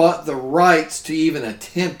we bought the rights to even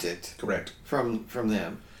attempt it Correct. from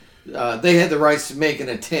them. They had the rights to make an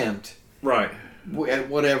attempt Right. at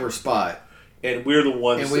whatever spot, And we're the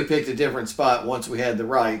ones. and we that- picked a different spot once we had the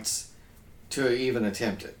rights to even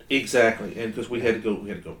attempt it. Exactly, and because we had to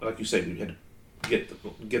go, like you said, we had to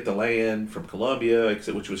get the land from Colombia,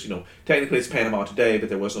 which was, technically it's Panama today, but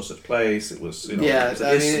there was no such place. It was, it Yeah, was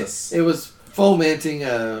I mean, isthmus. it was fomenting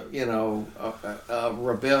a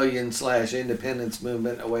rebellion / independence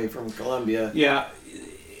movement away from Colombia. Yeah,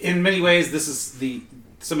 in many ways, this is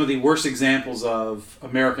some of the worst examples of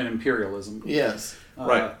American imperialism. Yes.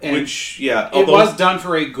 Right, and which, yeah, it was done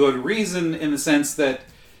for a good reason in the sense that,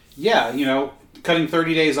 cutting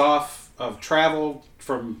 30 days off of travel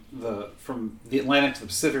from the Atlantic to the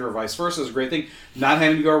Pacific or vice versa is a great thing. Not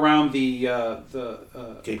having to go around the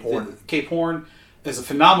Cape Horn. the Cape Horn is a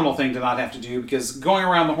phenomenal thing to not have to do, because going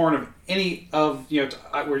around the Horn of any of we're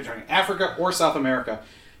talking Africa or South America,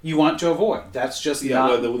 you want to avoid. That's just Yeah,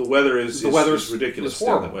 not. the weather is ridiculous is down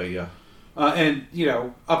horrible. that way. Yeah, And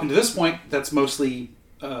up until this point, that's mostly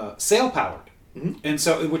sail powered, and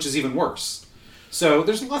so which is even worse. So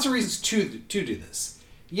there's lots of reasons to do this.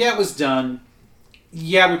 Yeah, it was done.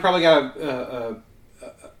 Yeah, we probably got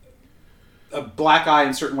a black eye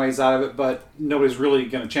in certain ways out of it, but nobody's really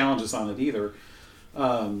going to challenge us on it either.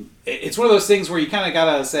 It's one of those things where you kind of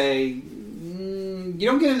got to say, you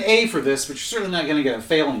don't get an A for this, but you're certainly not going to get a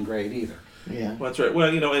failing grade either. Yeah. well, that's right. Well,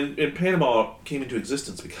 and Panama came into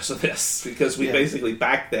existence because of this, because we basically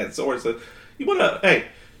backed that sword. So you want to, hey,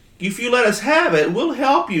 if you let us have it, we'll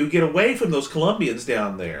help you get away from those Colombians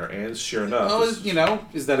down there. And sure enough,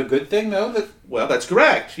 Is that a good thing though? well, that's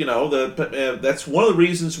correct. That's one of the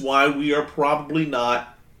reasons why we are probably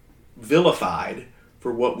not vilified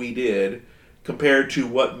for what we did compared to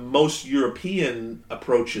what most European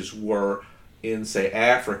approaches were in, say,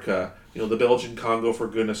 Africa. The Belgian Congo, for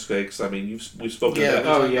goodness sakes. I mean, we've spoken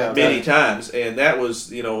about that many times, and that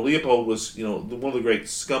was, Leopold was, one of the great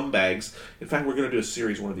scumbags. In fact, we're going to do a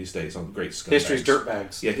series one of these days on the great scumbags. History's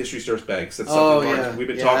dirtbags. Yeah, history's dirtbags. That's Oh something yeah. we've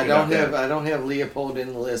been Yeah, talking about. I don't have Leopold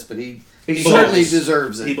in the list, but he He certainly belongs.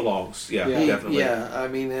 deserves it. He belongs. Yeah, Yeah. definitely. Yeah, I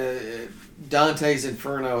mean, Dante's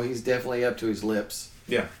Inferno, he's definitely up to his lips.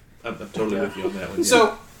 Yeah, I'm totally with you on that one. Yeah. So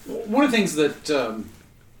one of the things that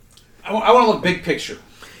I want to look big picture.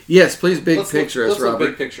 Yes, please, big Let's picture look, us, let's look Robert.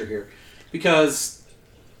 big picture here, because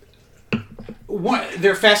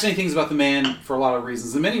there are fascinating things about the man for a lot of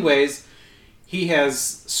reasons. In many ways, he has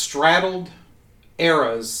straddled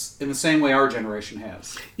eras in the same way our generation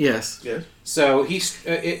has. Yes. yes. So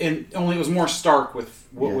and only it was more stark with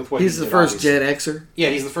what He's he the did, first obviously. Gen Xer. Yeah,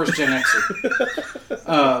 he's the first Gen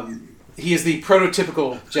Xer. He is the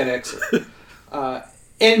prototypical Gen Xer.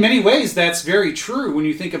 In many ways, that's very true when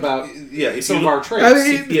you think about some of our traits. I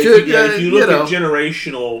mean, if you look you know. at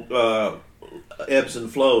generational ebbs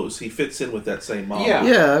and flows, he fits in with that same model.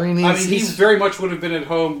 Yeah. I mean, he very much would have been at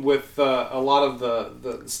home with a lot of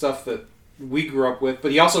the stuff that we grew up with,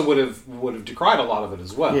 but he also would have decried a lot of it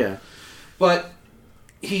as well. Yeah. But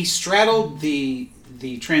he straddled the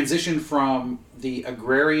transition from the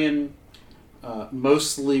agrarian,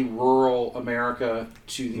 mostly rural America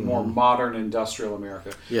to the more modern industrial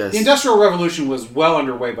America. Yes. The Industrial Revolution was well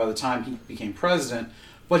underway by the time he became president,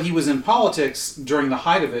 but he was in politics during the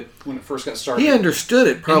height of it when it first got started. He understood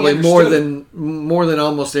it probably more than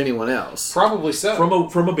almost anyone else. Probably so.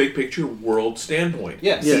 From a big picture world standpoint.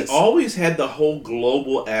 Yes. Yes. He always had the whole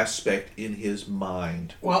global aspect in his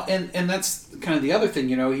mind. Well, and that's kind of the other thing.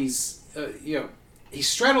 He's he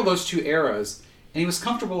straddled those two eras, and he was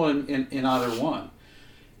comfortable in either one.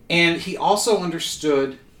 And he also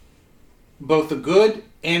understood both the good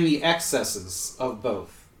and the excesses of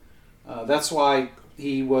both. That's why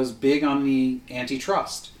he was big on the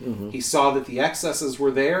antitrust. Mm-hmm. He saw that the excesses were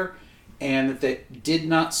there and that they did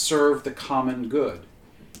not serve the common good.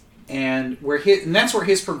 And that's where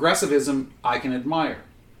his progressivism I can admire.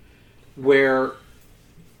 Where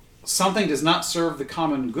something does not serve the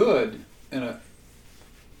common good,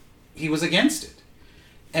 he was against it.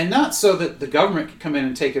 And not so that the government could come in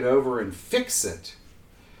and take it over and fix it,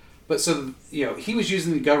 but so that, he was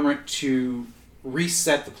using the government to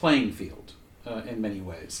reset the playing field in many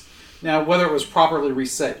ways. Now, whether it was properly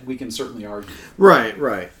reset, we can certainly argue.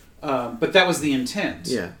 Right. But that was the intent.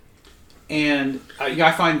 Yeah. And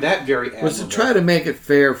I find that very admirable. Was to try to make it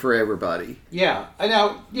fair for everybody. Yeah.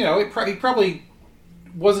 Now, he probably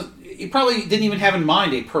wasn't. He probably didn't even have in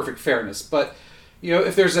mind a perfect fairness. But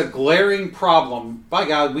if there's a glaring problem, by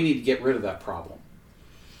God, we need to get rid of that problem.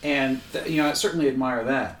 And I certainly admire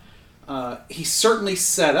that. He certainly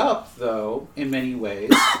set up, though, in many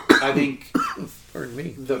ways, I think, pardon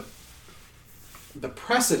me, the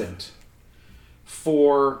precedent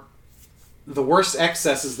for the worst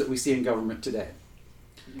excesses that we see in government today.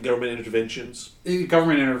 Government interventions,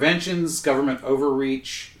 government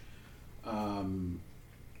overreach,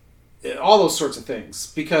 all those sorts of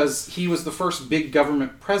things, because he was the first big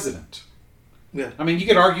government president. Yeah. I mean, you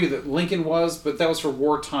could argue that Lincoln was, but that was for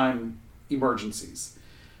wartime emergencies.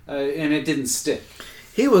 And it didn't stick.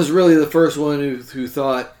 He was really the first one who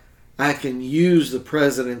thought, I can use the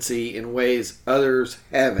presidency in ways others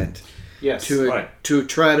haven't. Yes. To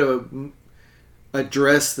try to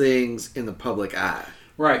address things in the public eye.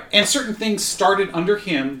 Right. And certain things started under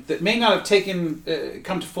him that may not have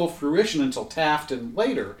come to full fruition until Taft and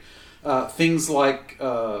later. Things like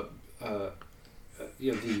the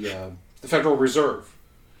Federal Reserve.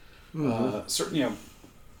 Mm-hmm.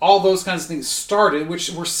 All those kinds of things started, which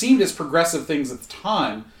were seen as progressive things at the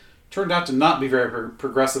time, turned out to not be very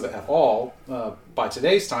progressive at all by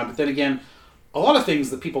today's time. But then again, a lot of things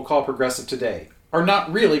that people call progressive today are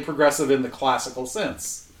not really progressive in the classical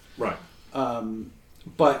sense. Right.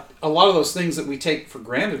 But a lot of those things that we take for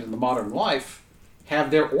granted in the modern life have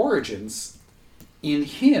their origins in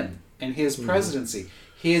him and his presidency.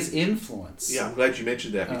 His influence. Yeah, I'm glad you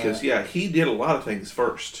mentioned that because, he did a lot of things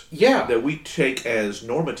first. Yeah. That we take as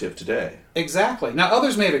normative today. Exactly. Now,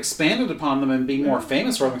 others may have expanded upon them and be more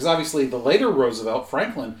famous for them because obviously the later Roosevelt,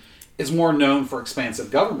 Franklin, is more known for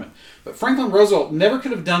expansive government. But Franklin Roosevelt never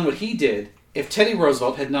could have done what he did if Teddy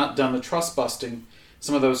Roosevelt had not done the trust busting,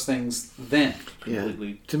 some of those things then.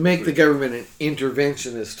 Completely. To make the government an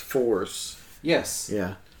interventionist force. Yes.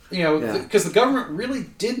 Yeah. Because the government really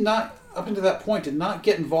did not, up until that point, did not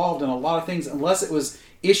get involved in a lot of things unless it was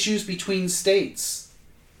issues between states.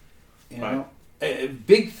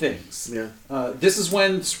 Big things. Yeah. This is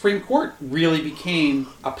when the Supreme Court really became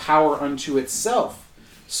a power unto itself,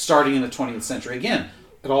 starting in the 20th century. Again,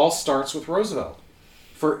 it all starts with Roosevelt.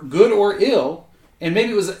 For good or ill, and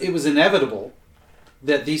maybe it was inevitable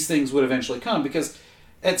that these things would eventually come, because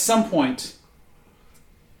at some point,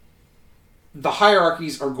 the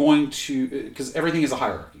hierarchies are going to, because everything is a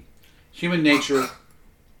hierarchy. Human nature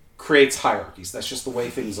creates hierarchies. That's just the way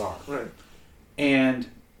things are. Right. And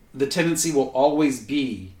the tendency will always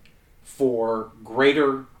be for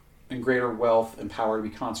greater and greater wealth and power to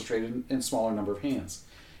be concentrated in a smaller number of hands.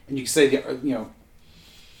 And you can say,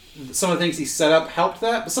 some of the things he set up helped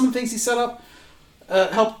that, but some of the things he set up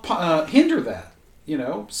helped hinder that.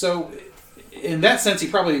 So in that sense,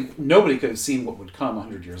 nobody could have seen what would come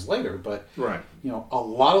 100 years later. But right. A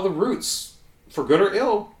lot of the roots, for good or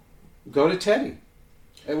ill, go to Teddy,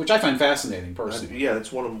 which I find fascinating personally. Yeah,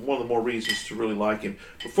 that's one of the more reasons to really like him.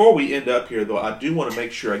 Before we end up here, though, I do want to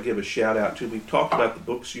make sure I give a shout out to. We've talked about the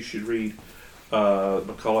books you should read.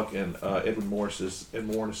 McCulloch and Edwin Morris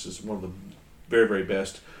is one of the very, very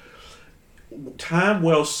best. Time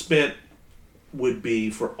well spent would be,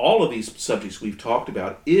 for all of these subjects we've talked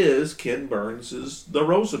about, is Ken Burns's The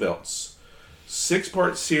Roosevelts.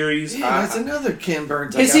 6-part series. Yeah, that's another Ken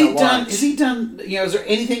Burns. Has he done? Has he done? Is there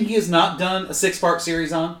anything he has not done a 6-part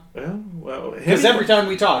series on? Well, because every time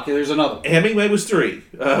we talk, there's another. Hemingway was 3,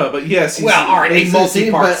 but yes. Well, all right, a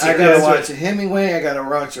multi-part series. I got to watch a Hemingway. I got to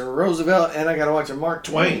watch a Roosevelt, and I got to watch a Mark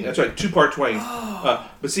Twain. That's right, 2-part Twain.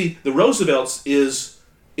 But see, the Roosevelts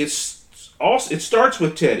it starts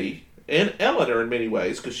with Teddy and Eleanor in many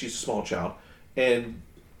ways because she's a small child, and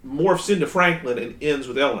morphs into Franklin and ends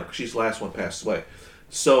with Eleanor because she's the last one passed away.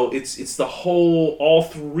 So it's the whole, all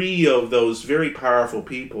 3 of those very powerful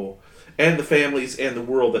people and the families and the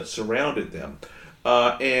world that surrounded them.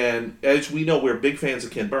 And as we know, we're big fans of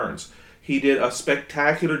Ken Burns. He did a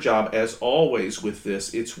spectacular job, as always, with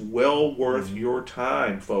this. It's well worth your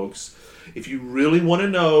time, folks. If you really want to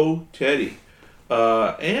know Teddy,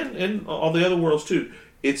 and all the other worlds too,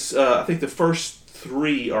 it's I think the first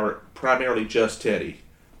 3 are primarily just Teddy.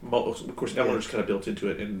 Of course, Eleanor's kind of built into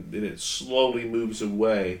it, and it slowly moves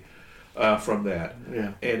away from that.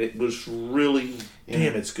 Yeah. And it was really,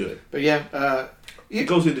 damn, it's good. But yeah, it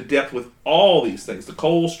goes into depth with all these things. The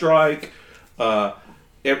coal strike, all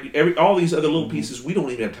these other little pieces we don't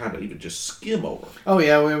even have time to even just skim over. Oh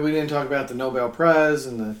yeah, we didn't talk about the Nobel Prize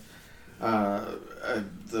and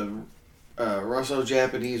the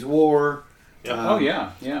Russo-Japanese War.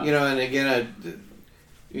 Yeah. And again,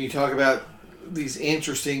 you talk about these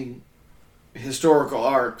interesting historical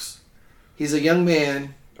arcs. He's a young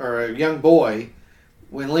man or a young boy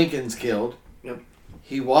when Lincoln's killed. Yep.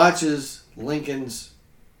 He watches Lincoln's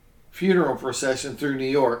funeral procession through New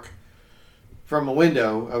York from a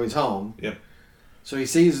window of his home. Yep. So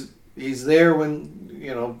he's there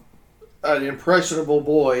when, an impressionable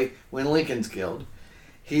boy when Lincoln's killed.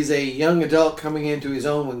 He's a young adult coming into his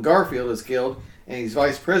own when Garfield is killed, and he's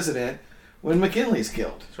vice president when McKinley's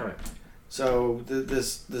killed. That's right. So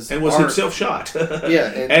this and was himself shot.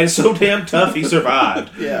 Yeah, and so damn tough he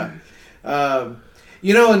survived. Yeah, and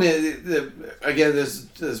again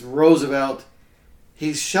this Roosevelt,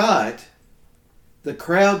 he's shot. The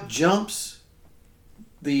crowd jumps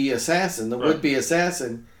the assassin, the would-be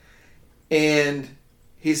assassin, and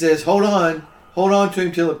he says, "Hold on to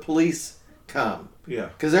him till the police come." Yeah,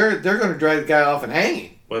 because they're going to drag the guy off and hang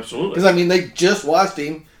him. Well, absolutely. Because they just watched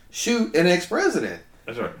him shoot an ex-president.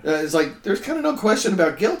 That's right. It's like there's kind of no question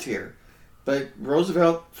about guilt here, but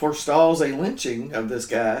Roosevelt forestalls a lynching of this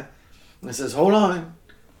guy and says, "Hold on,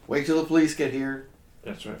 wait till the police get here."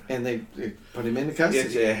 That's right. And they put him into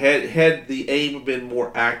custody. Had the aim been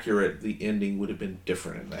more accurate, the ending would have been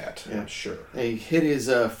different in that. Yeah. I'm sure. They hid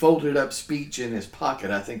his folded up speech in his pocket.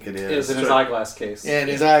 I think it is. It is in his eyeglass case. Yeah, in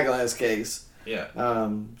his eyeglass case. Yeah.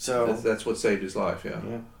 So that's what saved his life. Yeah.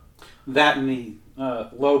 That and the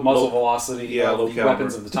low muzzle velocity of low the caliber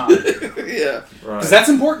weapons of the time. Yeah. Right. Because that's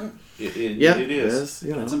important. It is.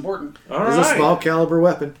 That's important. All it's a small caliber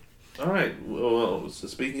weapon. All right. Well, so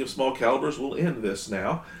speaking of small calibers, we'll end this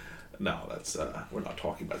now. No, that's we're not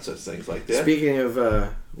talking about such things like that. Speaking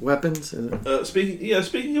of weapons,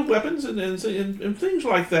 speaking of weapons and things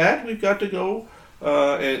like that, we've got to go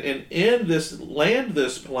and land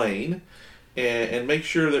this plane and make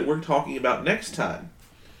sure that we're talking about next time.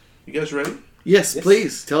 You guys ready? Yes,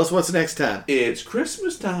 please. Tell us what's next time. It's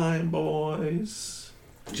Christmas time, boys.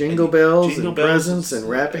 Jingle bells and presents and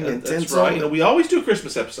wrapping and tinsel. That's right. We always do a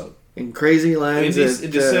Christmas episode. And crazy lines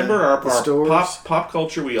in December, our stores. pop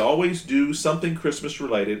culture, we always do something Christmas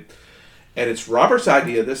related. And it's Robert's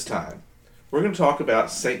idea this time. We're going to talk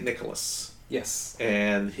about St. Nicholas. Yes.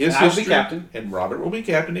 And his history. I'll be captain. And Robert will be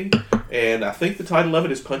captaining. And I think the title of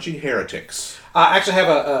it is Punching Heretics. I actually have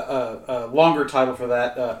a longer title for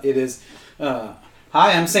that. It is,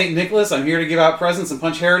 Hi, I'm St. Nicholas. I'm here to give out presents and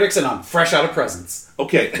punch heretics, and I'm fresh out of presents.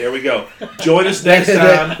 Okay, there we go. Join us next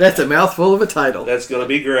time. That's a mouthful of a title. That's going to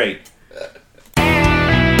be great.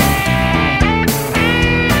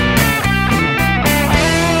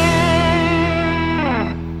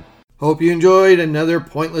 Hope you enjoyed another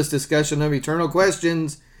pointless discussion of eternal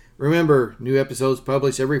questions. Remember, new episodes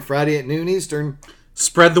published every Friday at noon Eastern.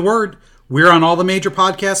 Spread the word. We're on all the major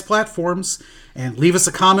podcast platforms. And leave us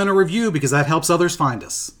a comment or review because that helps others find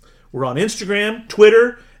us. We're on Instagram,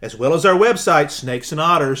 Twitter, as well as our website,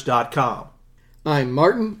 snakesandotters.com. I'm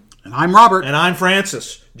Martin. And I'm Robert. And I'm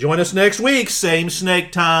Francis. Join us next week. Same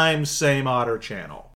snake time, same otter channel.